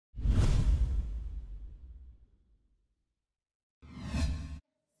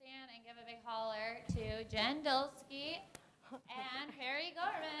and give a big holler to Jen Dulski and Harry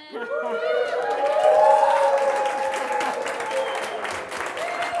Gorman.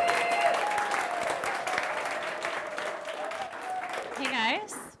 Hey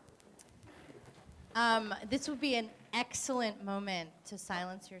guys. This would be an excellent moment to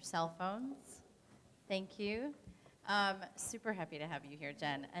silence your cell phones. Thank you. Super happy to have you here,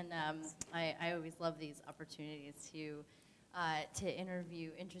 Jen. And I always love these opportunities to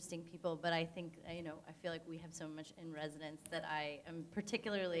interview interesting people, but I think, I feel like we have so much in residence that I am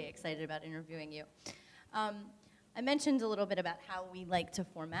particularly excited about interviewing you. I mentioned a little bit about how we like to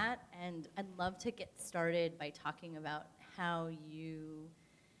format, and I'd love to get started by talking about how you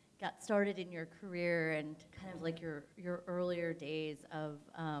got started in your career and kind of like your earlier days of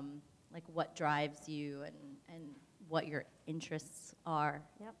like what drives you and what your interests are.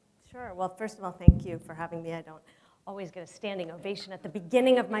 Yep, sure. Well, first of all, thank you for having me. I don't always get a standing ovation at the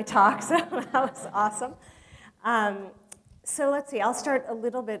beginning of my talk, so that was awesome. So let's see, I'll start a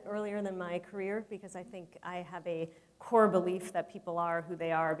little bit earlier than my career because I think I have a core belief that people are who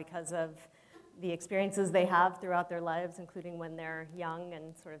they are because of the experiences they have throughout their lives, including when they're young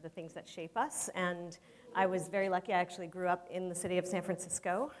and sort of the things that shape us. And I was very lucky. I actually grew up in the city of San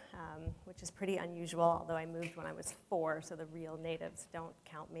Francisco, which is pretty unusual, although I moved when I was 4, so the real natives don't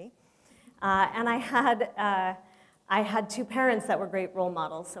count me. And I had 2 parents that were great role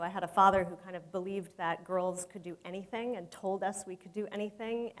models. So I had a father who kind of believed that girls could do anything and told us we could do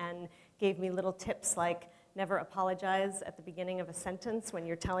anything and gave me little tips like never apologize at the beginning of a sentence when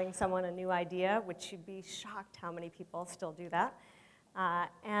you're telling someone a new idea, which you'd be shocked how many people still do that.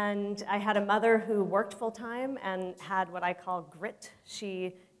 And I had a mother who worked full-time and had what I call grit.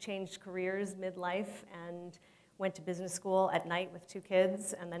 She changed careers midlife and went to business school at night with 2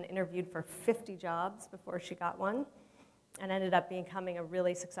 kids and then interviewed for 50 jobs before she got one and ended up becoming a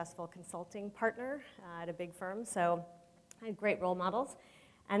really successful consulting partner at a big firm. So I had great role models.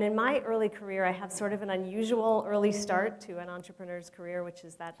 And in my early career, I have sort of an unusual early start to an entrepreneur's career, which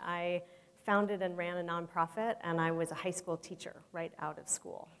is that I founded and ran a nonprofit, and I was a high school teacher right out of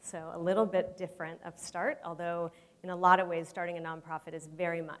school. So a little bit different of start, although in a lot of ways, starting a nonprofit is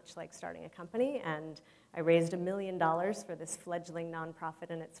very much like starting a company. And I raised $1 million for this fledgling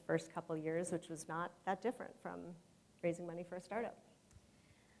nonprofit in its first couple years, which was not that different from raising money for a startup.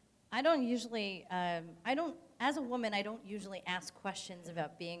 I don't usually, as a woman, I don't usually ask questions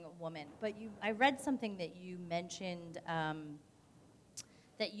about being a woman, but I read something that you mentioned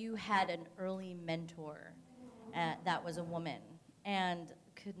that you had an early mentor that was a woman. And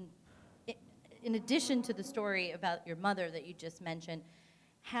in addition to the story about your mother that you just mentioned,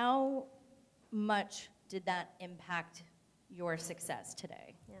 how much did that impact your success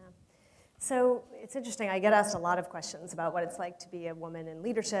today? Yeah. So it's interesting, I get asked a lot of questions about what it's like to be a woman in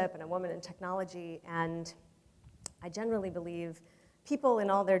leadership and a woman in technology, and I generally believe people in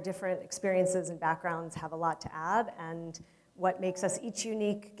all their different experiences and backgrounds have a lot to add, and what makes us each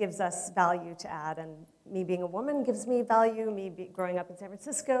unique gives us value to add, and me being a woman gives me value, growing up in San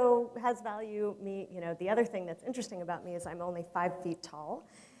Francisco has value, the other thing that's interesting about me is I'm only 5 feet tall.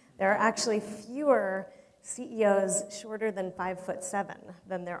 There are actually fewer CEOs shorter than 5'7"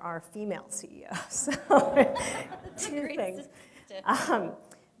 than there are female CEOs. So 2 things.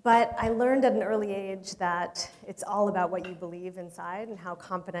 But I learned at an early age that it's all about what you believe inside and how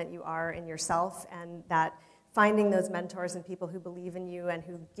confident you are in yourself, and that finding those mentors and people who believe in you and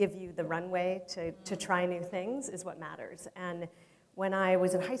who give you the runway to try new things is what matters. And when I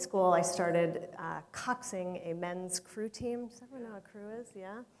was in high school, I started coxing a men's crew team. Does everyone know what a crew is?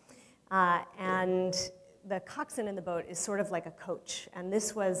 Yeah. And the coxswain in the boat is sort of like a coach. And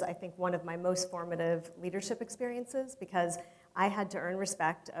this was, I think, one of my most formative leadership experiences because I had to earn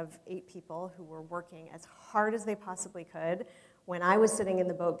respect of 8 people who were working as hard as they possibly could when I was sitting in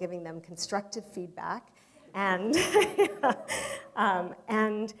the boat giving them constructive feedback and,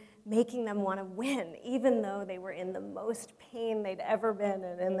 and making them want to win, even though they were in the most pain they'd ever been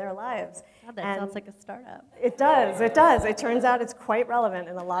in their lives. God, that sounds like a startup. It does, it does. It turns out it's quite relevant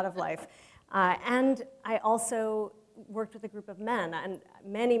in a lot of life. And I also worked with a group of men, and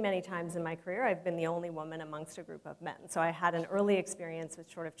many, many times in my career, I've been the only woman amongst a group of men. So I had an early experience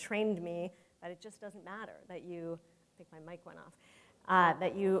which sort of trained me that it just doesn't matter, that you, I think my mic went off,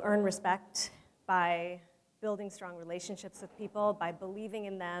 that you earn respect by building strong relationships with people, by believing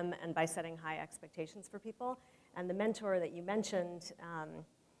in them, and by setting high expectations for people. And the mentor that you mentioned,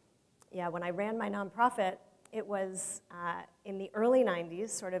 when I ran my nonprofit, it was in the early 90s,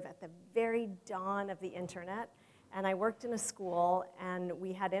 sort of at the very dawn of the internet, and I worked in a school, and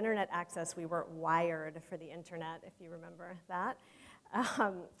we had internet access. We weren't wired for the internet, if you remember that.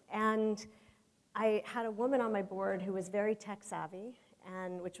 And I had a woman on my board who was very tech savvy,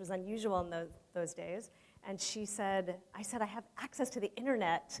 and which was unusual in those days. And she said, I have access to the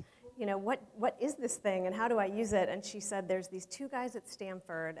internet. You know, what is this thing and how do I use it? And she said, there's these two guys at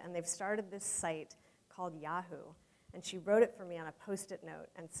Stanford and they've started this site called Yahoo. And she wrote it for me on a Post-it note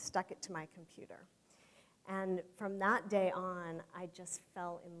and stuck it to my computer. And from that day on, I just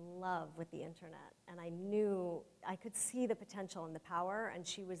fell in love with the internet. And I knew I could see the potential and the power, and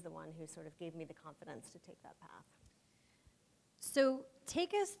she was the one who sort of gave me the confidence to take that path. So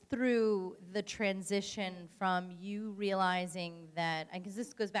take us through the transition from you realizing that, because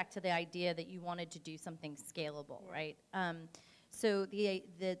this goes back to the idea that you wanted to do something scalable, right? So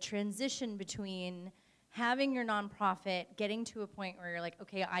the transition between having your nonprofit, getting to a point where you're like,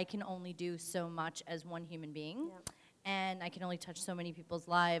 okay, I can only do so much as one human being, and I can only touch so many people's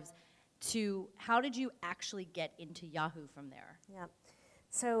lives, to how did you actually get into Yahoo from there? Yeah.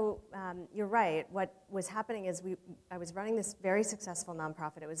 So you're right. What was happening is I was running this very successful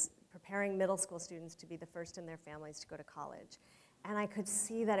nonprofit. It was preparing middle school students to be the first in their families to go to college. And I could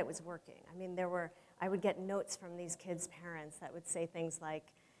see that it was working. I mean, I would get notes from these kids' parents that would say things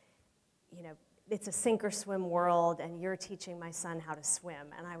like, you know, it's a sink or swim world and you're teaching my son how to swim.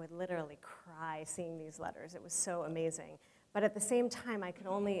 And I would literally cry seeing these letters. It was so amazing. But at the same time, I could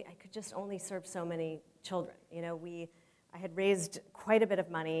just only serve so many children. You know, I had raised quite a bit of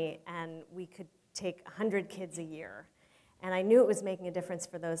money, and we could take 100 kids a year. And I knew it was making a difference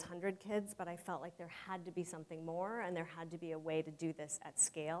for those 100 kids, but I felt like there had to be something more, and there had to be a way to do this at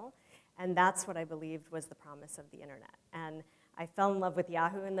scale. And that's what I believed was the promise of the internet. And I fell in love with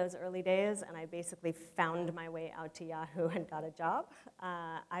Yahoo in those early days, and I basically found my way out to Yahoo and got a job.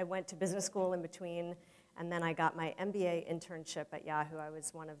 I went to business school in between, and then I got my MBA internship at Yahoo. I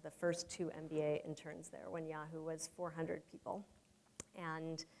was one of the first 2 MBA interns there when Yahoo was 400 people.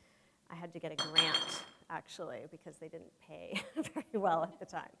 And I had to get a grant, actually, because they didn't pay very well at the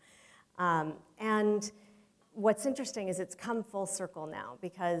time. And what's interesting is it's come full circle now,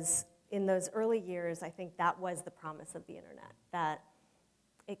 because in those early years, I think that was the promise of the internet, that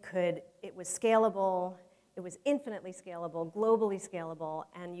it was scalable, it was infinitely scalable, globally scalable,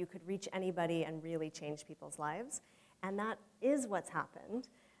 and you could reach anybody and really change people's lives. And that is what's happened,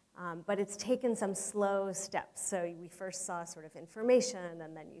 but it's taken some slow steps. So we first saw sort of information,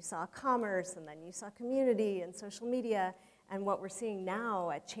 and then you saw commerce, and then you saw community and social media. And what we're seeing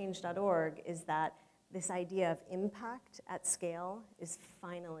now at change.org is that this idea of impact at scale is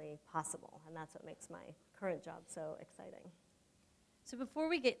finally possible. And that's what makes my current job so exciting. So before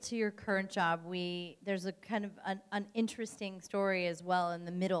we get to your current job, there's a kind of an interesting story as well in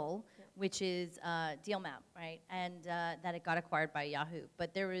the middle, which is Dealmap, right? And that it got acquired by Yahoo.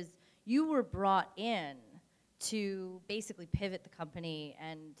 But you were brought in to basically pivot the company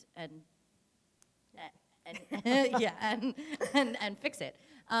and fix it.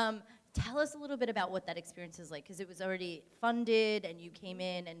 Tell us a little bit about what that experience is like, because it was already funded and you came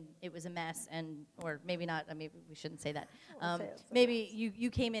in and it was a mess, or maybe not, maybe we shouldn't say that. Maybe you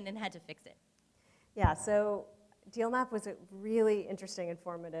came in and had to fix it. Yeah, so Dealmap was a really interesting,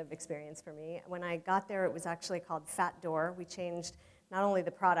 informative experience for me. When I got there, it was actually called Fat Door. We changed not only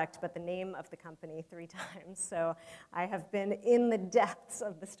the product, but the name of the company 3 times. So I have been in the depths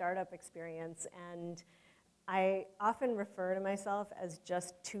of the startup experience, and I often refer to myself as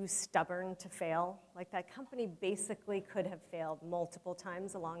just too stubborn to fail. Like, that company basically could have failed multiple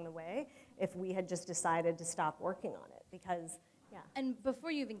times along the way if we had just decided to stop working on it, because, yeah. And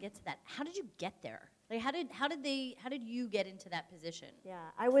before you even get to that, how did you get there? Like, how did you get into that position? Yeah,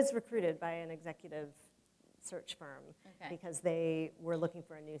 I was recruited by an executive search firm because they were looking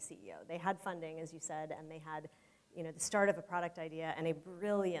for a new CEO. They had funding, as you said, and they had, you know, the start of a product idea and a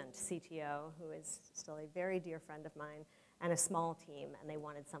brilliant CTO who is still a very dear friend of mine, and a small team, and they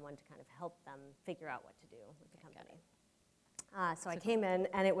wanted someone to kind of help them figure out what to do with the company. So I came in,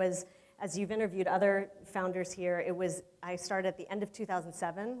 and it was, as you've interviewed other founders here, I started at the end of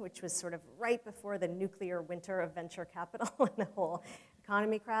 2007, which was sort of right before the nuclear winter of venture capital and the whole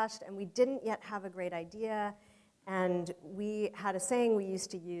economy crashed, and we didn't yet have a great idea, and we had a saying we used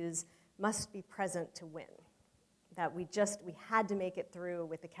to use, must be present to win. That we had to make it through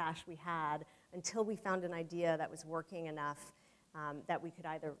with the cash we had until we found an idea that was working enough that we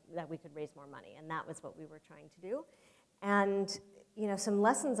could raise more money, and that was what we were trying to do. And you know, some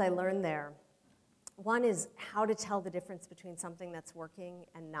lessons I learned there. One is how to tell the difference between something that's working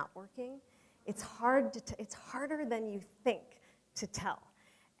and not working. It's harder than you think to tell.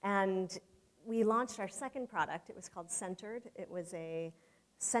 And we launched our second product. It was called Centered. It was a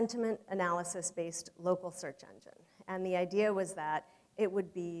sentiment analysis-based local search engine. And the idea was that it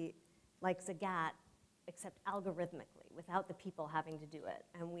would be like Zagat, except algorithmically, without the people having to do it.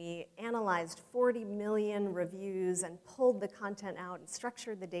 And we analyzed 40 million reviews and pulled the content out and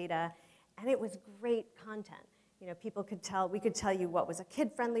structured the data, and it was great content. You know, people could tell, we could tell you what was a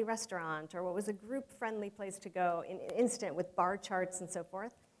kid-friendly restaurant or what was a group-friendly place to go in an instant with bar charts and so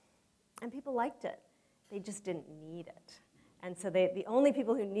forth. And people liked it. They just didn't need it. And so the only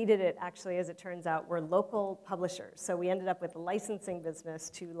people who needed it, actually, as it turns out, were local publishers. So we ended up with a licensing business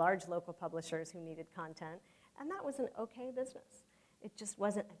to large local publishers who needed content. And that was an okay business. It just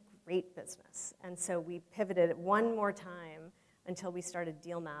wasn't a great business. And so we pivoted one more time until we started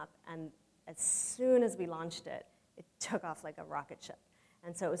Dealmap. And as soon as we launched it, it took off like a rocket ship.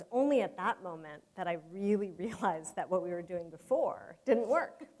 And so it was only at that moment that I really realized that what we were doing before didn't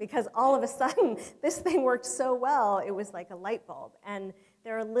work, because all of a sudden, this thing worked so well, it was like a light bulb. And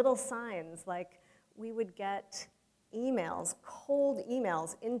there are little signs, like we would get emails, cold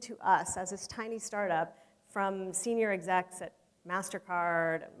emails into us as this tiny startup from senior execs at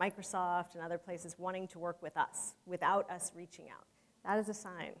MasterCard, Microsoft, and other places wanting to work with us without us reaching out. That is a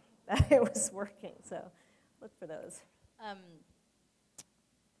sign that it was working, so look for those.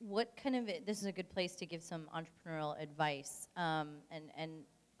 What kind of, this is a good place to give some entrepreneurial advice, and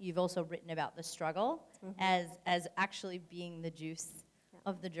you've also written about the struggle as actually being the juice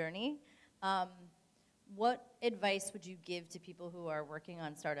of the journey. What advice would you give to people who are working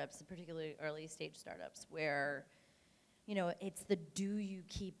on startups, particularly early stage startups, where, you know, it's the do you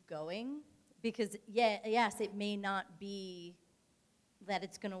keep going? Because yes, it may not be that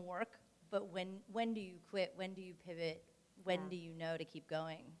it's going to work, but when do you quit? When do you pivot? When do you know to keep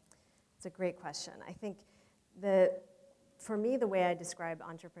going? It's a great question. I think for me, the way I describe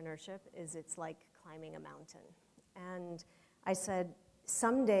entrepreneurship is it's like climbing a mountain. And I said,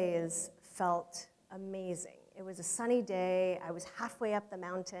 some days felt amazing. It was a sunny day. I was halfway up the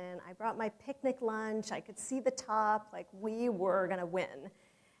mountain. I brought my picnic lunch. I could see the top, like we were going to win.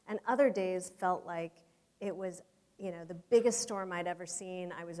 And other days felt like it was, you know, the biggest storm I'd ever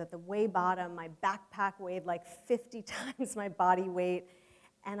seen. I was at the way bottom. My backpack weighed like 50 times my body weight.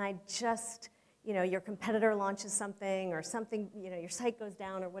 And I just, you know, your competitor launches something or something, you know, your site goes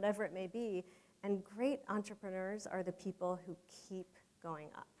down or whatever it may be. And great entrepreneurs are the people who keep going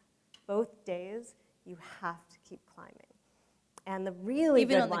up. Both days, you have to keep climbing. And the really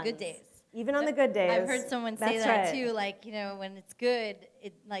good ones. Even on the good days. Even on the good days. I've heard someone say that too, like, you know, when it's good,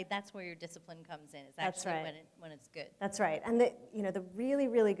 that's where your discipline comes in. It's actually when it's good. That's right. And the really,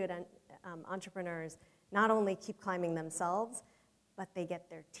 really good entrepreneurs not only keep climbing themselves, but they get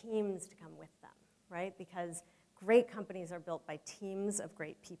their teams to come with them, right? Because great companies are built by teams of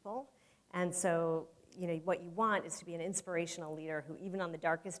great people. And so, you know, what you want is to be an inspirational leader who, even on the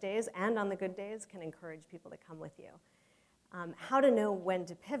darkest days and on the good days, can encourage people to come with you. How to know when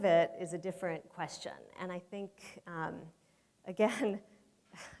to pivot is a different question. And I think, again,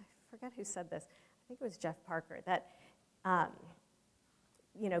 I forget who said this. I think it was Jeff Parker, that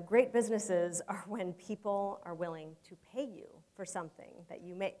you know, great businesses are when people are willing to pay you for something that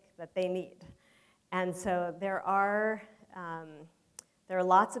you make, that they need. And so there are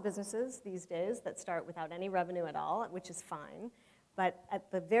lots of businesses these days that start without any revenue at all, which is fine. But at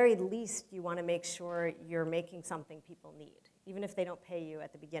the very least, you want to make sure you're making something people need. Even if they don't pay you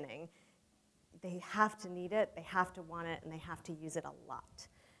at the beginning, they have to need it, they have to want it, and they have to use it a lot.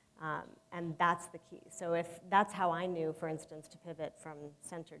 And that's the key. So if that's how I knew, for instance, to pivot from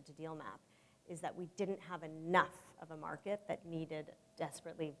Centered to Dealmap, is that we didn't have enough of a market that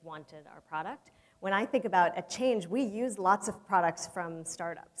desperately wanted our product. When I think about a change, we use lots of products from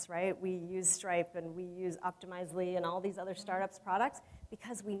startups, right? We use Stripe and we use Optimizely and all these other startups products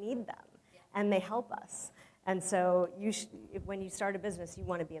because we need them and they help us. And so when you start a business, you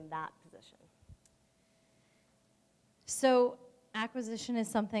want to be in that position. So acquisition is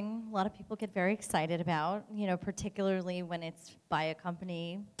something a lot of people get very excited about, you know, particularly when it's by a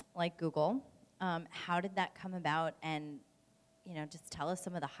company like Google. How did that come about? And, you know, just tell us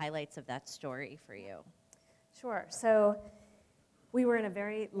some of the highlights of that story for you. Sure. So we were in a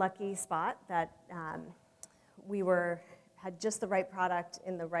very lucky spot that we had just the right product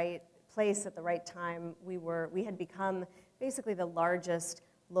in the right place at the right time. We had become basically the largest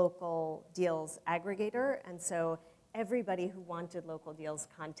local deals aggregator, and so everybody who wanted local deals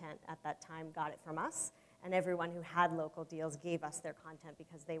content at that time got it from us, and everyone who had local deals gave us their content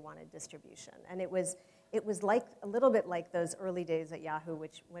because they wanted distribution. And it was like a little bit like those early days at Yahoo,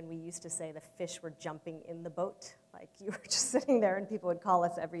 when we used to say the fish were jumping in the boat. Like you were just sitting there and people would call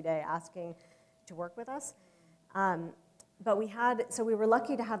us every day asking to work with us. But we were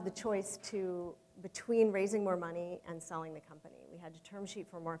lucky to have the choice between raising more money and selling the company. We had to term sheet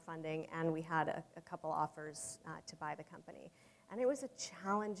for more funding, and we had a couple offers to buy the company. And it was a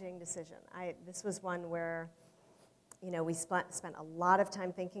challenging decision. This was one where, we spent a lot of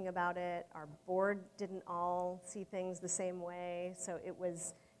time thinking about it. Our board didn't all see things the same way, so it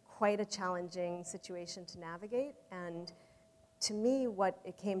was quite a challenging situation to navigate. And to me, what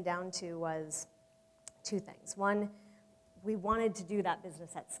it came down to was two things. One, we wanted to do that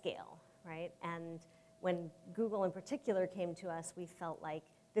business at scale, right? And when Google in particular came to us, we felt like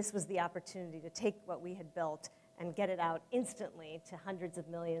this was the opportunity to take what we had built and get it out instantly to hundreds of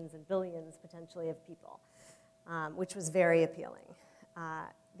millions and billions potentially of people, which was very appealing.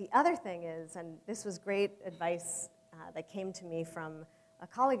 The other thing is, and this was great advice that came to me from a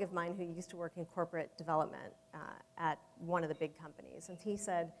colleague of mine who used to work in corporate development at one of the big companies, and he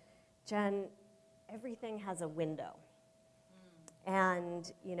said, Jen, everything has a window.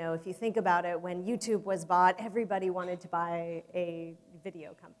 And if you think about it, when YouTube was bought, everybody wanted to buy a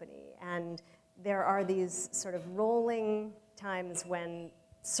video company. And there are these sort of rolling times when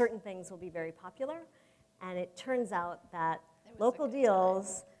certain things will be very popular. And it turns out that local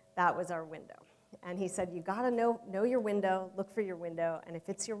deals, that was our window. And he said, you gotta know your window, look for your window. And if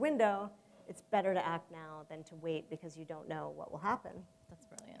it's your window, it's better to act now than to wait because you don't know what will happen. That's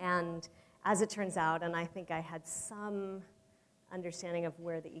brilliant. And as it turns out, and I think I had some understanding of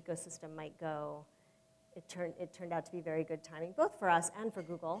where the ecosystem might go, it turned out to be very good timing, both for us and for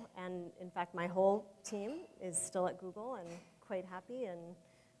Google. And in fact, my whole team is still at Google and quite happy and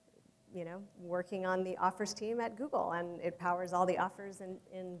working on the offers team at Google. And it powers all the offers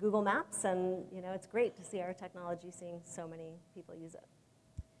in Google Maps. And it's great to see our technology seeing so many people use it.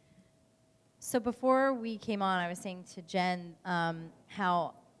 So before we came on, I was saying to Jen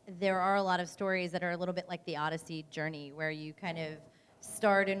how there are a lot of stories that are a little bit like the Odyssey journey, where you kind of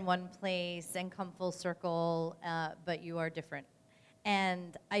start in one place and come full circle, but you are different.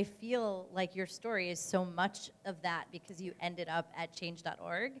 And I feel like your story is so much of that because you ended up at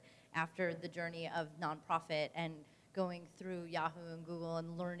change.org after the journey of nonprofit and going through Yahoo and Google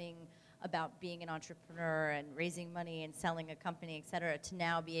and learning about being an entrepreneur and raising money and selling a company, et cetera, to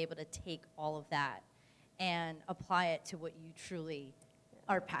now be able to take all of that and apply it to what you truly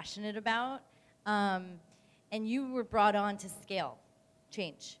are passionate about. And you were brought on to scale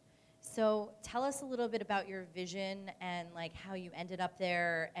change. So tell us a little bit about your vision and like how you ended up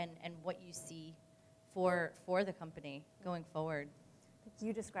there and what you see for the going forward. I think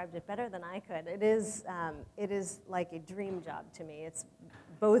you described it better than I could. It is like a dream job to me. It's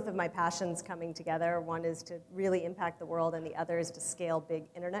both of my passions coming together. One is to really impact the world, and the other is to scale big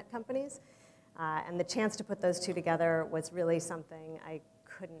internet companies. And the chance to put those two together was really something I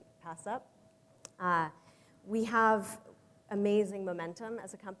couldn't pass up. We have amazing momentum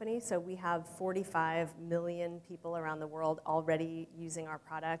as a company. So we have 45 million people around the world already using our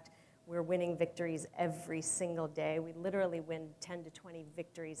product. We're winning victories every single day. We literally win 10 to 20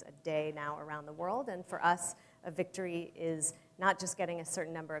 victories a day now around the world. And for us, a victory is not just getting a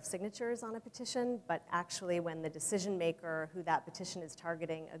certain number of signatures on a petition, but actually when the decision maker who that petition is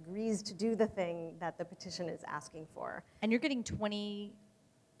targeting agrees to do the thing that the petition is asking for. And you're getting 20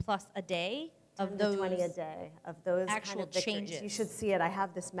 plus a day? 10 to 20 a day of those actual kind of victories. changes. You should see it. I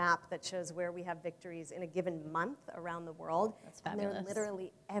have this map that shows where we have victories in a given month around the world. That's fabulous. And they're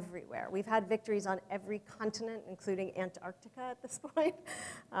literally everywhere. We've had victories on every continent, including Antarctica at this point.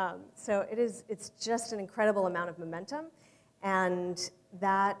 So it's just an incredible amount of momentum. And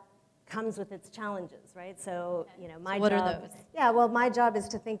that comes with its challenges, right? So, my job. What are those? Yeah, well, my job is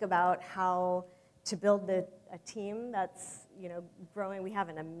to think about how to build a team that's growing. We have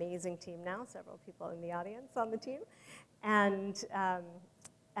an amazing team now, several people in the audience on the team. And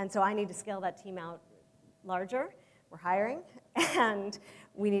so I need to scale that team out larger. We're hiring. And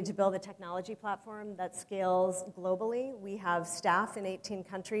we need to build a technology platform that scales globally. We have staff in 18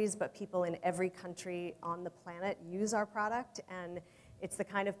 countries, but people in every country on the planet use our product. And it's the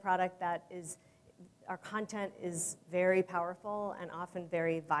kind of product that our content is very powerful and often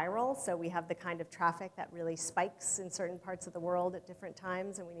very viral, so we have the kind of traffic that really spikes in certain parts of the world at different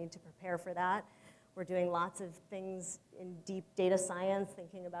times, and we need to prepare for that. We're doing lots of things in deep data science,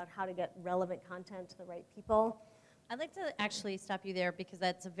 thinking about how to get relevant content to the right people. I'd like to actually stop you there because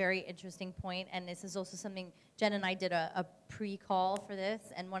that's a very interesting point, and this is also something, Jen and I did a pre-call for this,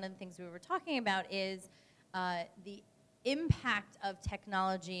 and one of the things we were talking about is the impact of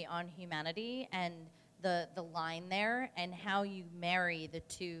technology on humanity and the line there and how you marry the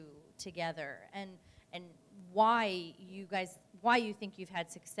two together and why you think you've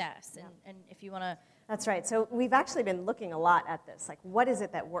had success. Yeah. And if you want to That's right. So we've actually been looking a lot at this. Like, what is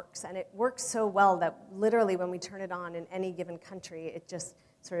it that works? And it works so well that literally when we turn it on in any given country, it just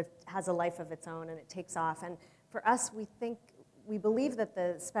sort of has a life of its own and it takes off. And for us, we believe that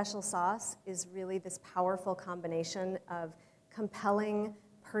the special sauce is really this powerful combination of compelling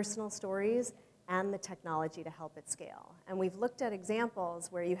personal stories and the technology to help it scale. And we've looked at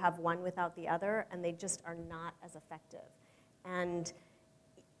examples where you have one without the other, and they just are not as effective. And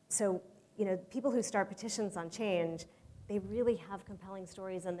so, people who start petitions on change, they really have compelling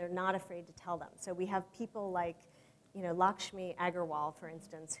stories, and they're not afraid to tell them. So we have people like, Lakshmi Agarwal, for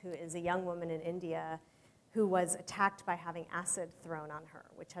instance, who is a young woman in India who was attacked by having acid thrown on her,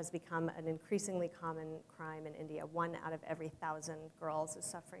 which has become an increasingly common crime in India. 1 out of every 1,000 girls is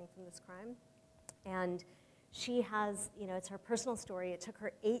suffering from this crime. And she has, it's her personal story. It took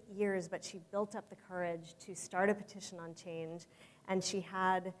her 8 years, but she built up the courage to start a petition on change. And she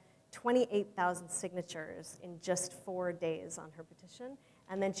had 28,000 signatures in just 4 days on her petition.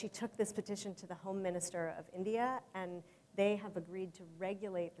 And then she took this petition to the Home Minister of India, and they have agreed to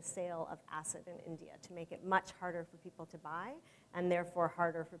regulate the sale of acid in India to make it much harder for people to buy, and therefore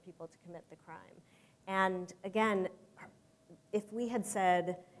harder for people to commit the crime. And again, if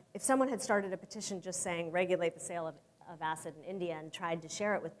someone had started a petition just saying regulate the sale of acid in India and tried to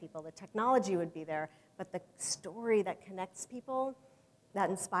share it with people, the technology would be there, but the story that connects people, that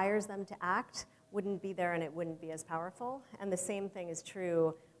inspires them to act, wouldn't be there, and it wouldn't be as powerful. And the same thing is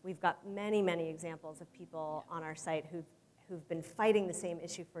true. We've got many, many examples of people on our site who've been fighting the same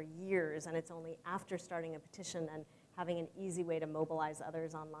issue for years, and it's only after starting a petition and having an easy way to mobilize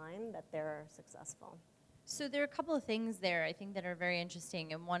others online that they're successful. So there are a couple of things there I think that are very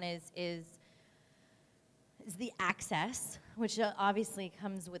interesting, and one is the access, which obviously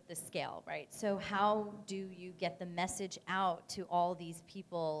comes with the scale, right? So how do you get the message out to all these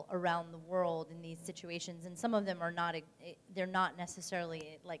people around the world in these situations? And some of them are not, they're not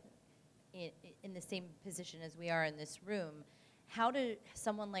necessarily like in the same position as we are in this room. How did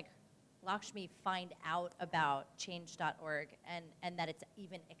someone like Lakshmi find out about change.org and that it's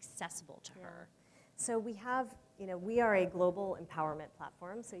even accessible to her? So we have, we are a global empowerment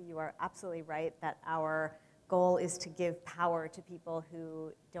platform, so you are absolutely right that our goal is to give power to people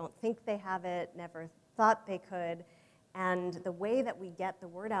who don't think they have it, never thought they could. And the way that we get the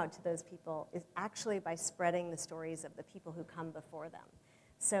word out to those people is actually by spreading the stories of the people who come before them.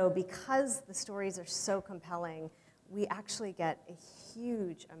 So because the stories are so compelling, we actually get a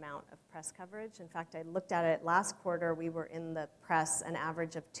huge amount of press coverage. In fact, I looked at it last quarter, we were in the press an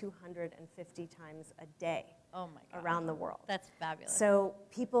average of 250 times a day. Oh my God. Around the world. That's fabulous. So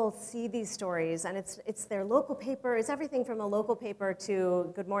people see these stories, and it's their local paper. It's everything from a local paper to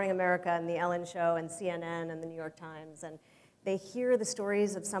Good Morning America and The Ellen Show and CNN and The New York Times. And they hear the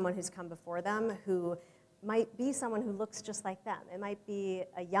stories of someone who's come before them who might be someone who looks just like them. It might be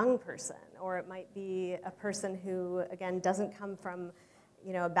a young person, or it might be a person who, again, doesn't come from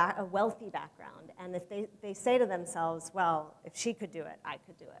a wealthy background. And if they say to themselves, well, if she could do it, I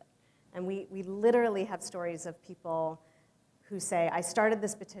could do it. And we literally have stories of people who say, I started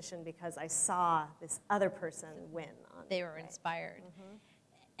this petition because I saw this other person win. They were inspired. Mm-hmm.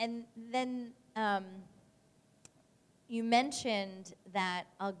 And then you mentioned that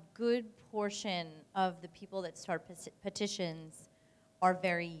a good portion of the people that start petitions are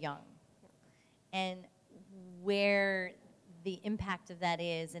very young. And where the impact of that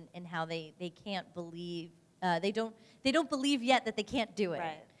is and how they can't believe, they don't believe yet that they can't do it.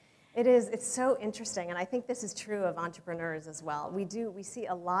 Right. It's so interesting, and I think this is true of entrepreneurs as well. We see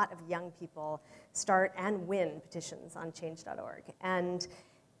a lot of young people start and win petitions on change.org, and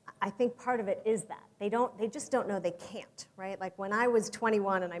I think part of it is that. They just don't know they can't, right? Like when I was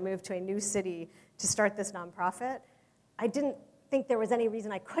 21 and I moved to a new city to start this nonprofit, I didn't think there was any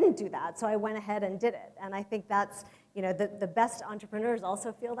reason I couldn't do that, so I went ahead and did it. And I think that's, the best entrepreneurs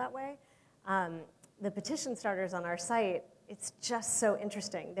also feel that way. The petition starters on our site, it's just so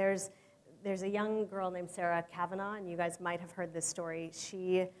interesting. There's a young girl named Sarah Kavanaugh, and you guys might have heard this story.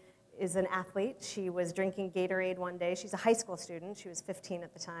 She is an athlete. She was drinking Gatorade one day. She's a high school student. She was 15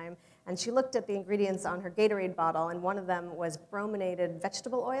 at the time. And she looked at the ingredients on her Gatorade bottle, and one of them was brominated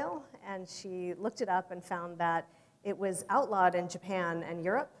vegetable oil. And she looked it up and found that it was outlawed in Japan and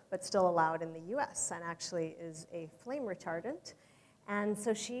Europe, but still allowed in the US, and actually is a flame retardant. And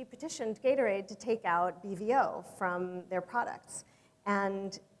so she petitioned Gatorade to take out BVO from their products.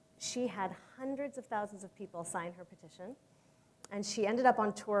 And she had hundreds of thousands of people sign her petition. And she ended up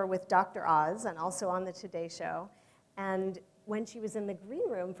on tour with Dr. Oz and also on the Today Show. And when she was in the green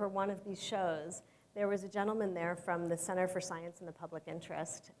room for one of these shows, there was a gentleman there from the Center for Science and the Public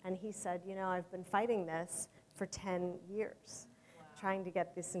Interest, and he said, you know, I've been fighting this for 10 years, trying to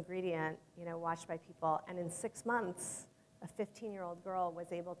get this ingredient, you know, watched by people, and in 6 months, a 15-year-old girl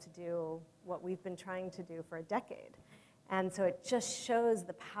was able to do what we've been trying to do for a decade. And so it just shows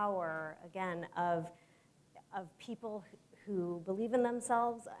the power, again, of people who believe in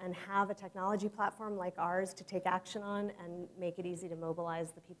themselves and have a technology platform like ours to take action on and make it easy to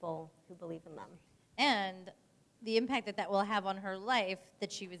mobilize the people who believe in them. And the impact that that will have on her life,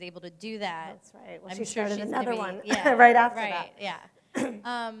 that she was able to do that. That's right. Well, I'm she sure started she's another gonna be, one yeah, right after right, that.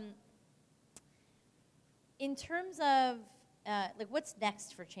 Yeah. In terms of, like, what's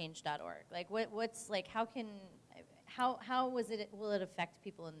next for Change.org? Like, what's, like, how will it affect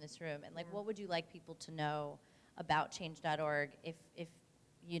people in this room? And, like, what would you like people to know about Change.org if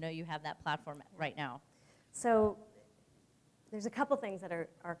you know you have that platform right now? So there's a couple things that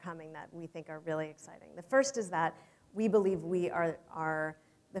are coming that we think are really exciting. The first is that we believe we are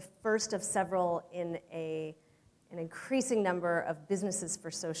the first of several in an increasing number of businesses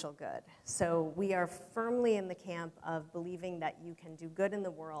for social good. So we are firmly in the camp of believing that you can do good in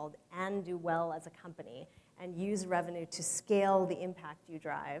the world and do well as a company and use revenue to scale the impact you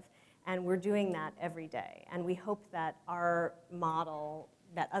drive. And we're doing that every day. And we hope that our model,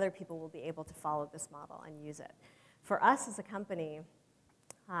 that other people will be able to follow this model and use it. For us as a company,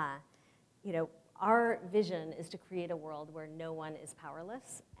 you know, our vision is to create a world where no one is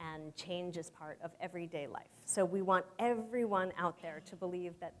powerless and change is part of everyday life. So we want everyone out there to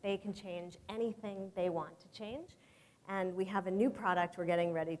believe that they can change anything they want to change. And we have a new product we're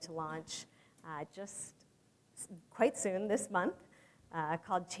getting ready to launch just quite soon, this month,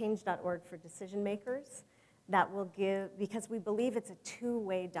 called Change.org for Decision Makers. That will give, because we believe it's a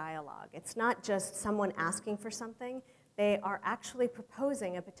two-way dialogue. It's not just someone asking for something. They are actually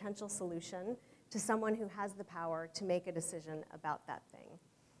proposing a potential solution to someone who has the power to make a decision about that thing.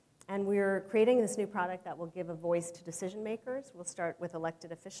 And we're creating this new product that will give a voice to decision makers. We'll start with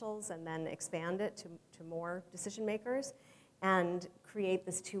elected officials and then expand it to more decision makers and create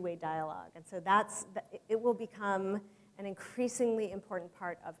this two-way dialogue. And so it will become an increasingly important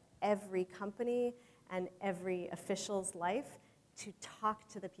part of every company and every official's life to talk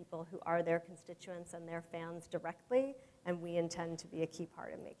to the people who are their constituents and their fans directly, and we intend to be a key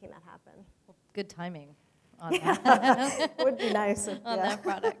part in making that happen. Well, good timing on that. Would be nice on that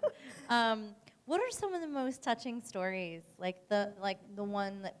product. What are some of the most touching stories, like the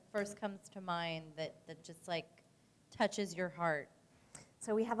one that first comes to mind that just like touches your heart?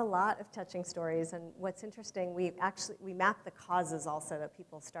 So we have a lot of touching stories, and what's interesting, we map the causes also that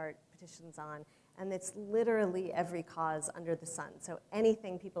people start petitions on, and it's literally every cause under the sun. So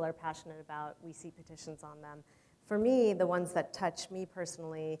anything people are passionate about, we see petitions on them. For me, the ones that touch me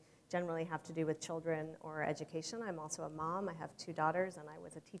personally generally have to do with children or education. I'm also a mom. I have 2 daughters, and I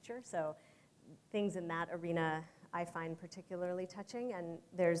was a teacher, so things in that arena I find particularly touching. And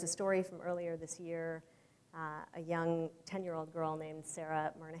there's a story from earlier this year, a young 10-year-old girl named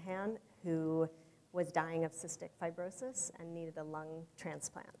Sarah Murnahan who was dying of cystic fibrosis and needed a lung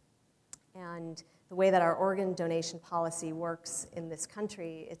transplant. And the way that our organ donation policy works in this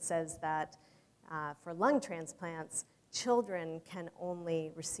country, it says that for lung transplants, children can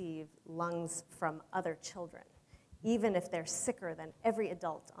only receive lungs from other children. Even if they're sicker than every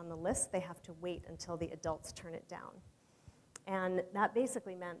adult on the list, they have to wait until the adults turn it down. And that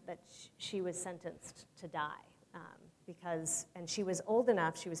basically meant that she was sentenced to die and she was old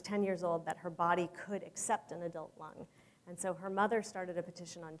enough, she was 10 years old, that her body could accept an adult lung. And so her mother started a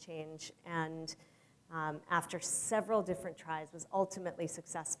petition on Change, and after several different tries was ultimately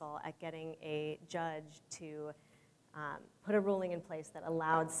successful at getting a judge to put a ruling in place that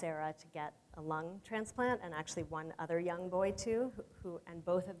allowed Sarah to get a lung transplant, and actually one other young boy too, and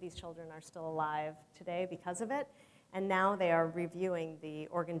both of these children are still alive today because of it. And now they are reviewing the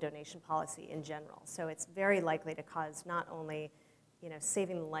organ donation policy in general. So it's very likely to cause not only, you know,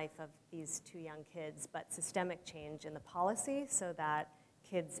 saving the life of these 2 young kids, but systemic change in the policy so that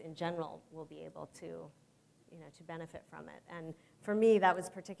kids in general will be able to, you know, to benefit from it. And for me, that was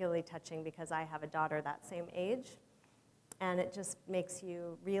particularly touching because I have a daughter that same age. And it just makes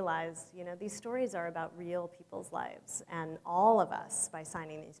you realize, you know, these stories are about real people's lives. And all of us, by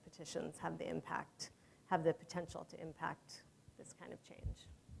signing these petitions, have the potential to impact this kind of change.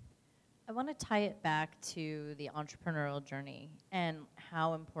 I want to tie it back to the entrepreneurial journey and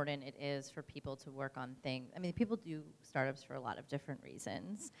how important it is for people to work on things. I mean, people do startups for a lot of different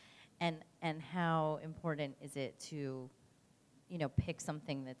reasons, and how important is it to, you know, pick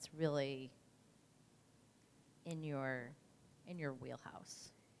something that's really in your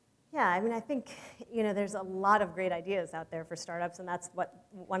wheelhouse? Yeah, I mean, I think, there's a lot of great ideas out there for startups, and that's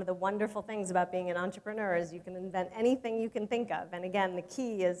one of the wonderful things about being an entrepreneur is you can invent anything you can think of. And again, the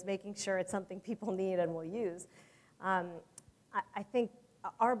key is making sure it's something people need and will use. I think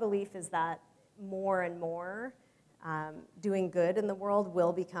our belief is that more and more doing good in the world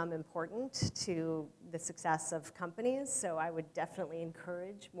will become important to the success of companies. So I would definitely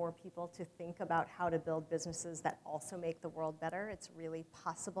encourage more people to think about how to build businesses that also make the world better. It's really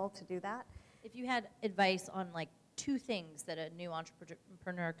possible to do that. If you had advice on like 2 things that a new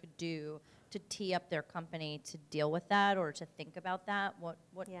entrepreneur could do to tee up their company to deal with that or to think about that, what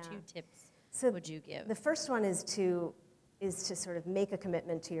Yeah. 2 tips So would you give? the first one is to sort of make a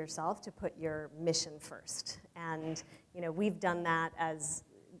commitment to yourself to put your mission first. And we've done that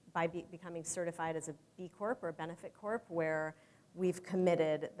by becoming certified as a B Corp or a benefit corp, where we've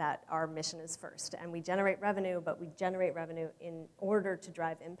committed that our mission is first. And we generate revenue, but we generate revenue in order to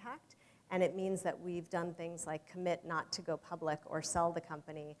drive impact. And it means that we've done things like commit not to go public or sell the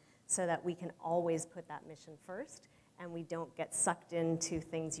company so that we can always put that mission first, and we don't get sucked into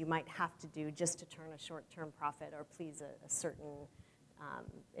things you might have to do just to turn a short-term profit or please a certain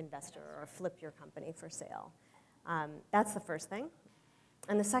investor or flip your company for sale. That's the first thing.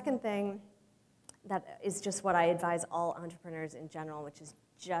 And the second thing that is just what I advise all entrepreneurs in general, which is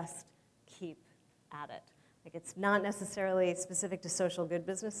just keep at it. Like, it's not necessarily specific to social good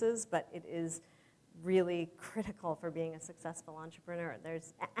businesses, but it is really critical for being a successful entrepreneur.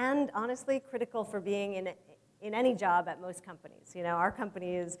 And honestly, critical for being in any job at most companies. Our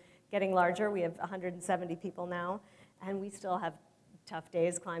company is getting larger. We have 170 people now, and we still have tough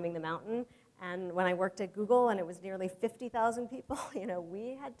days climbing the mountain. And when I worked at Google and it was nearly 50,000 people,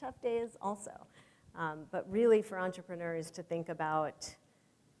 we had tough days also. But really for entrepreneurs to think about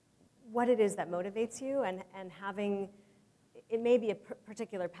what it is that motivates you and having, it may be a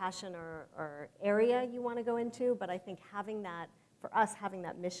particular passion or area you want to go into, but I think having that, for us, having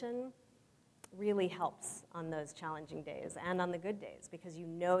that mission really helps on those challenging days and on the good days, because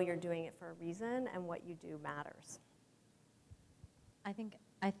you're doing it for a reason and what you do matters. I think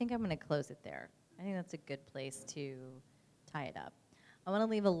I'm going to close it there. I think that's a good place to tie it up. I want to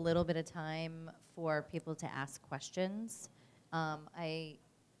leave a little bit of time for people to ask questions.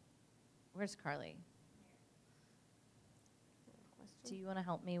 Where's Carly? Do you want to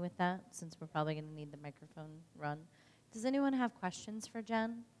help me with that, since we're probably going to need the microphone run? Does anyone have questions for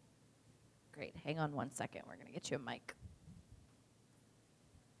Jen? Great. Hang on 1 second. We're going to get you a mic.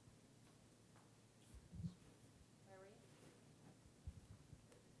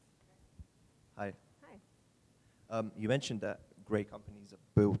 Hi. Hi. You mentioned that great companies are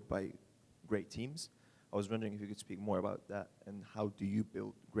built by great teams. I was wondering if you could speak more about that, and how do you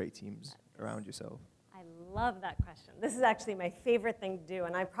build great teams around yourself? I love that question. This is actually my favorite thing to do,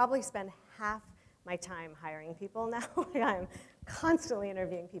 and I probably spend half my time hiring people now. I'm constantly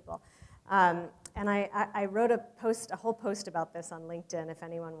interviewing people. And I wrote a whole post about this on LinkedIn if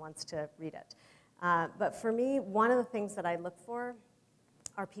anyone wants to read it. But for me, one of the things that I look for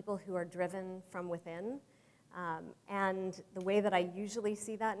are people who are driven from within. And the way that I usually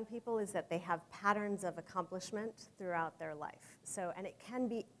see that in people is that they have patterns of accomplishment throughout their life. And it can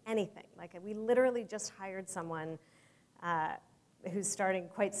be anything. Like, we literally just hired someone who's starting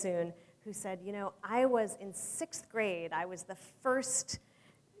quite soon, who said, I was in 6th grade, I was the first,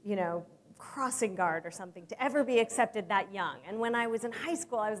 crossing guard or something to ever be accepted that young. And when I was in high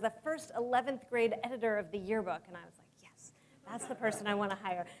school, I was the first 11th grade editor of the yearbook. And I was like, yes, that's the person I want to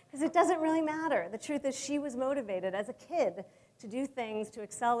hire. Because it doesn't really matter. The truth is, she was motivated as a kid to do things, to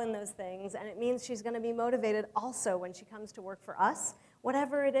excel in those things. And it means she's going to be motivated also when she comes to work for us,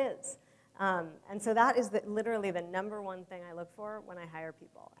 whatever it is. And so that is literally the #1 thing I look for when I hire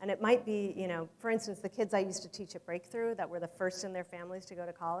people. And it might be, for instance, the kids I used to teach at Breakthrough that were the first in their families to go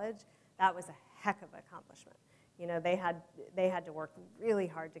to college, that was a heck of an accomplishment. They had to work really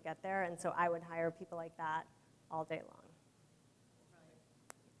hard to get there, and so I would hire people like that all day long.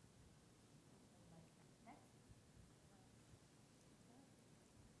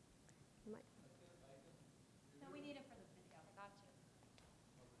 No, we need it for the video. I got you.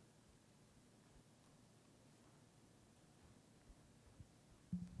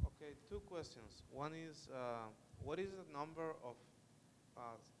 Okay, 2 questions. One is, what is the number of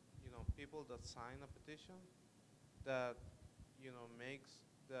people that sign a petition that makes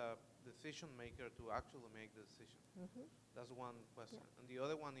the decision maker to actually make the decision? Mm-hmm. That's one question. Yeah. And the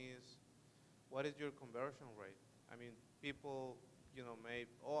other one is, what is your conversion rate? I mean, people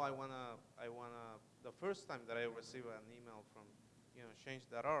I wanna. The first time that I received an email from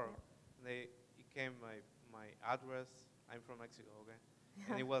change.org, Yeah. it came my address. I'm from Mexico, okay?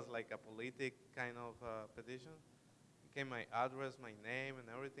 and it was like a politic kind of petition. It came my address, my name, and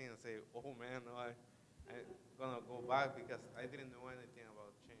everything, and say, oh man, no, I'm gonna go back because I didn't know anything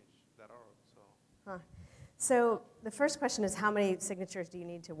about change.org. So. Huh. So the first question is, how many signatures do you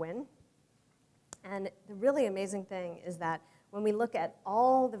need to win? And the really amazing thing is that when we look at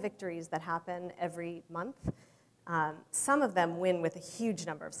all the victories that happen every month, some of them win with a huge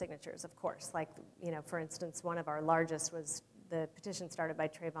number of signatures, of course. Like, for instance, one of our largest was the petition started by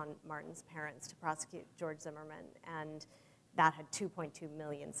Trayvon Martin's parents to prosecute George Zimmerman, and that had 2.2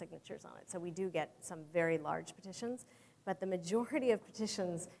 million signatures on it. So we do get some very large petitions. But the majority of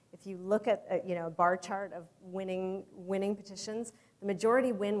petitions, if you look at a bar chart of winning petitions, the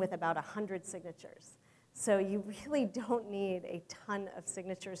majority win with about 100 signatures. So you really don't need a ton of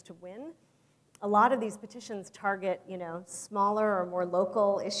signatures to win. A lot of these petitions target smaller or more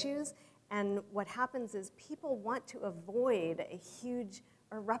local issues, and what happens is people want to avoid a huge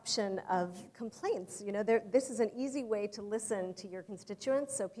eruption of complaints. This is an easy way to listen to your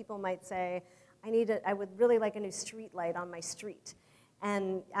constituents. So people might say, I would really like a new street light on my street.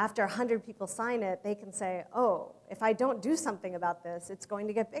 And after 100 people sign it, they can say, oh, if I don't do something about this, it's going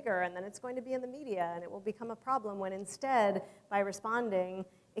to get bigger, and then it's going to be in the media, and it will become a problem, when instead, by responding,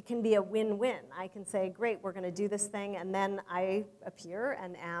 it can be a win-win. I can say, great, we're going to do this thing, and then I appear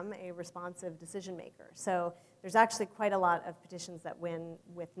and am a responsive decision maker. So there's actually quite a lot of petitions that win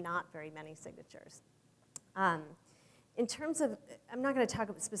with not very many signatures. In terms of, I'm not going to talk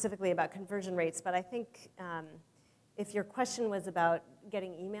specifically about conversion rates, but I think if your question was about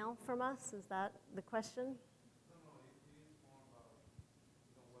getting email from us, is that the question? No, it is more about,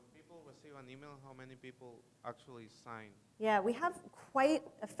 when people receive an email, how many people actually sign? Yeah, we have quite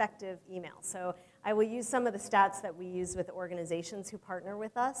effective email. So I will use some of the stats that we use with organizations who partner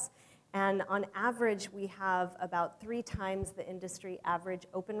with us. And on average, we have about 3 times the industry average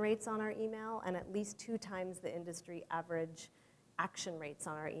open rates on our email, and at least 2 times the industry average action rates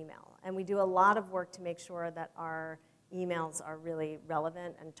on our email. And we do a lot of work to make sure that our emails are really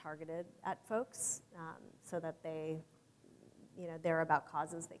relevant and targeted at folks, so that they're about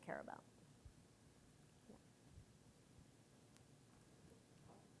causes they care about.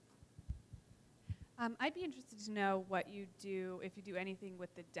 I'd be interested to know what you do, if you do anything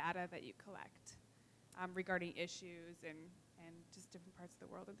with the data that you collect regarding issues and just different parts of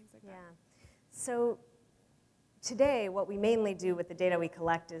the world and things like that. Yeah. So today, what we mainly do with the data we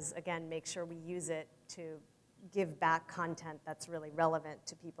collect is, again, make sure we use it to give back content that's really relevant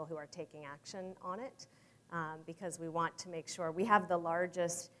to people who are taking action on it, because we want to make sure we have the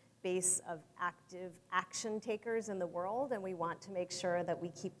largest base of active action takers in the world, and we want to make sure that we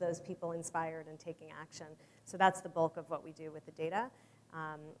keep those people inspired and taking action. So that's the bulk of what we do with the data.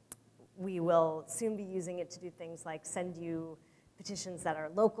 We will soon be using it to do things like send you petitions that are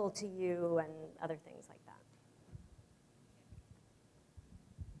local to you and other things like that.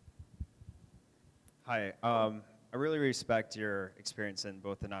 Hi, I really respect your experience in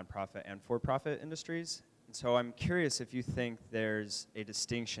both the nonprofit and for-profit industries. And so I'm curious if you think there's a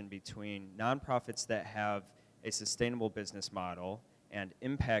distinction between nonprofits that have a sustainable business model and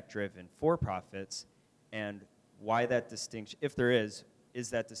impact-driven for-profits, and why that distinction, if there is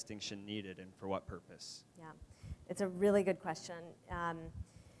that distinction needed, and for what purpose? Yeah, it's a really good question.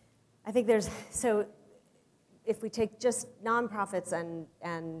 I think so if we take just nonprofits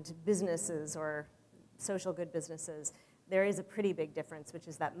and businesses or social good businesses, there is a pretty big difference, which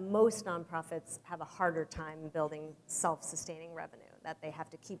is that most nonprofits have a harder time building self-sustaining revenue, that they have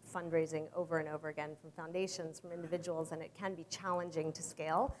to keep fundraising over and over again from foundations, from individuals, and it can be challenging to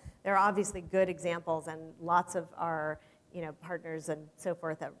scale. There are obviously good examples, and lots of our partners and so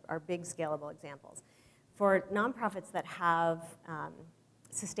forth are big scalable examples. For nonprofits that have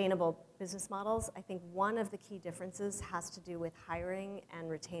sustainable business models, I think one of the key differences has to do with hiring and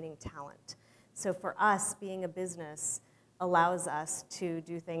retaining talent. So for us, being a business allows us to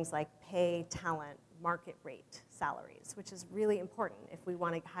do things like pay talent market rate salaries, which is really important if we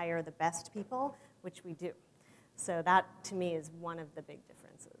want to hire the best people, which we do. So that, to me, is one of the big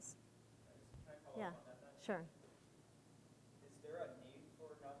differences. Yeah, sure. Is there a need for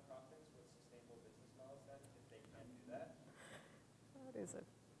nonprofits with sustainable business models then, if they can do that? That is a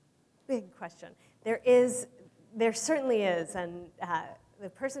big question. There certainly is, and the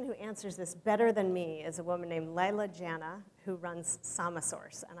person who answers this better than me is a woman named Laila Jana, who runs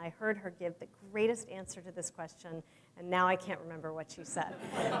Samasource. And I heard her give the greatest answer to this question, and now I can't remember what she said.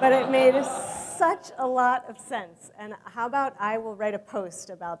 But it made such a lot of sense. And how about I will write a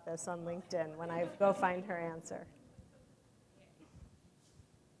post about this on LinkedIn when I go find her answer.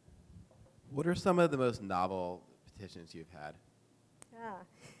 What are some of the most novel petitions you've had? Yeah.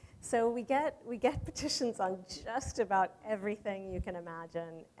 So we get petitions on just about everything you can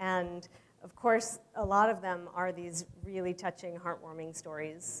imagine. And of course, a lot of them are these really touching, heartwarming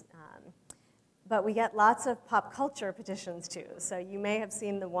stories. But we get lots of pop culture petitions too. So you may have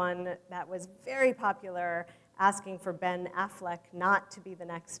seen the one that was very popular asking for Ben Affleck not to be the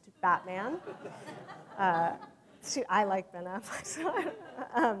next Batman. I like Ben Affleck.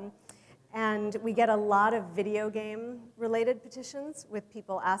 So, and we get a lot of video game related petitions with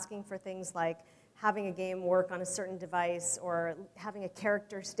people asking for things like having a game work on a certain device or having a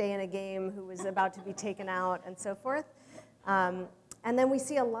character stay in a game who is about to be taken out and so forth. And then we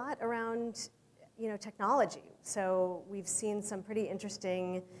see a lot around technology. So we've seen some pretty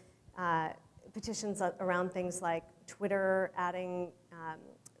interesting petitions around things like Twitter adding,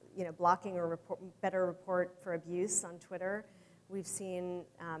 blocking or better report for abuse on Twitter. We've seen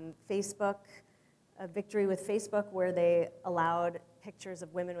Facebook, a victory with Facebook where they allowed pictures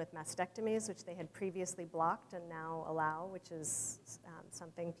of women with mastectomies, which they had previously blocked and now allow, which is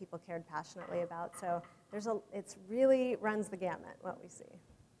something people cared passionately about. So it really runs the gamut, what we see.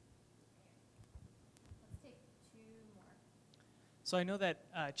 So I know that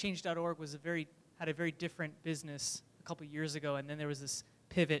Change.org had a very different business a couple years ago, and then there was this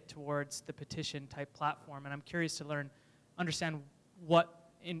pivot towards the petition type platform. And I'm curious to understand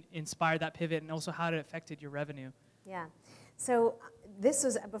what inspired that pivot and also how it affected your revenue. Yeah. So this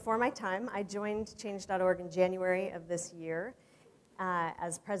was before my time. I joined Change.org in January of this year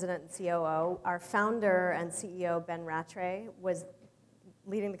as president and COO. Our founder and CEO, Ben Rattray, was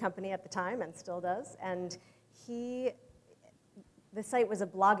leading the company at the time and still does. And the site was a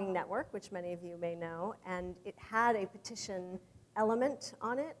blogging network, which many of you may know, and it had a petition element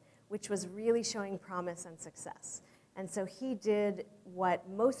on it, which was really showing promise and success. And so he did what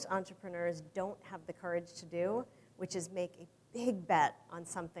most entrepreneurs don't have the courage to do, which is make a big bet on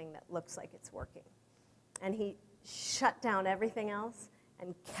something that looks like it's working. And he shut down everything else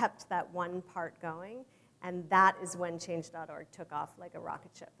and kept that one part going, and that is when Change.org took off like a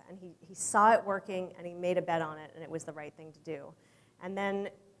rocket ship. And he saw it working, and he made a bet on it, and it was the right thing to do. And then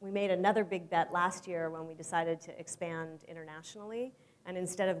we made another big bet last year when we decided to expand internationally. And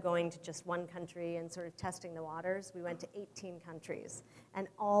instead of going to just one country and sort of testing the waters, we went to 18 countries. And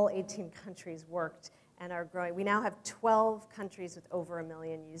all 18 countries worked and are growing. We now have 12 countries with over 1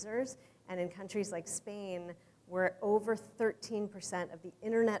 million users. And in countries like Spain, where over 13% of the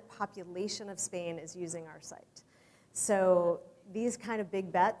internet population of Spain is using our site. So these kind of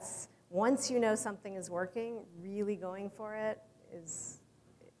big bets, once you know something is working, really going for it is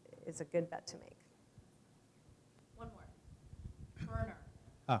a good bet to make. One more.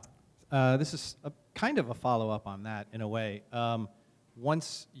 Burner. This is kind of a follow-up on that in a way.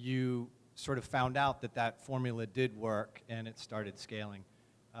 Once you sort of found out that formula did work and it started scaling,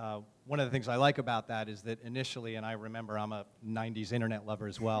 one of the things I like about that is that initially, and I remember I'm a 90s internet lover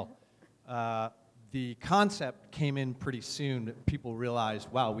as well, the concept came in pretty soon. People realized,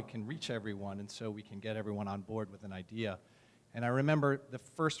 wow, we can reach everyone, and so we can get everyone on board with an idea. And I remember the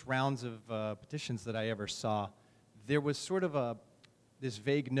first rounds of petitions that I ever saw, there was sort of this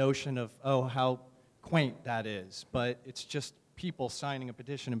vague notion of, oh, how quaint that is. But it's just people signing a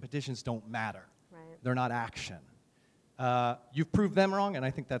petition, and petitions don't matter. Right. They're not action. You've proved them wrong, and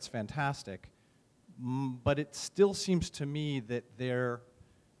I think that's fantastic. But it still seems to me that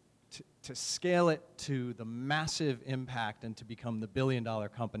to scale it to the massive impact and to become the billion-dollar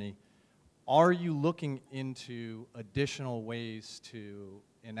company, are you looking into additional ways to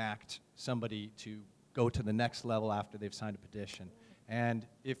enact somebody to go to the next level after they've signed a petition? And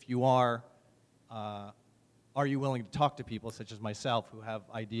if you are you willing to talk to people such as myself who have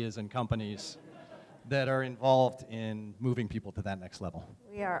ideas and companies that are involved in moving people to that next level?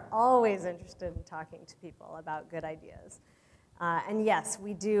 We are always interested in talking to people about good ideas. And yes,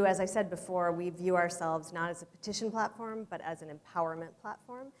 we do, as I said before, we view ourselves not as a petition platform, but as an empowerment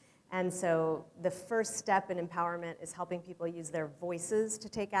platform. And so the first step in empowerment is helping people use their voices to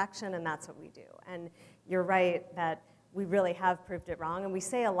take action, and that's what we do. And you're right that we really have proved it wrong. And we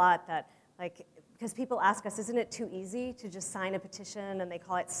say a lot that, because people ask us, isn't it too easy to just sign a petition, and they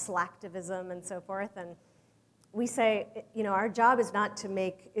call it slacktivism and so forth. And we say, our job is to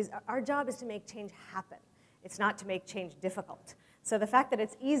make change happen. It's not to make change difficult. So the fact that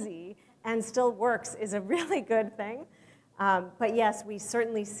it's easy and still works is a really good thing. But yes, we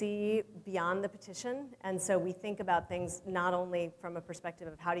certainly see beyond the petition, and so we think about things not only from a perspective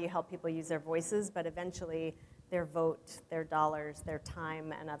of how do you help people use their voices, but eventually their vote, their dollars, their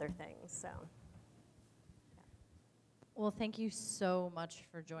time, and other things. So. Well, thank you so much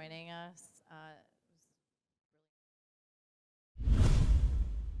for joining us.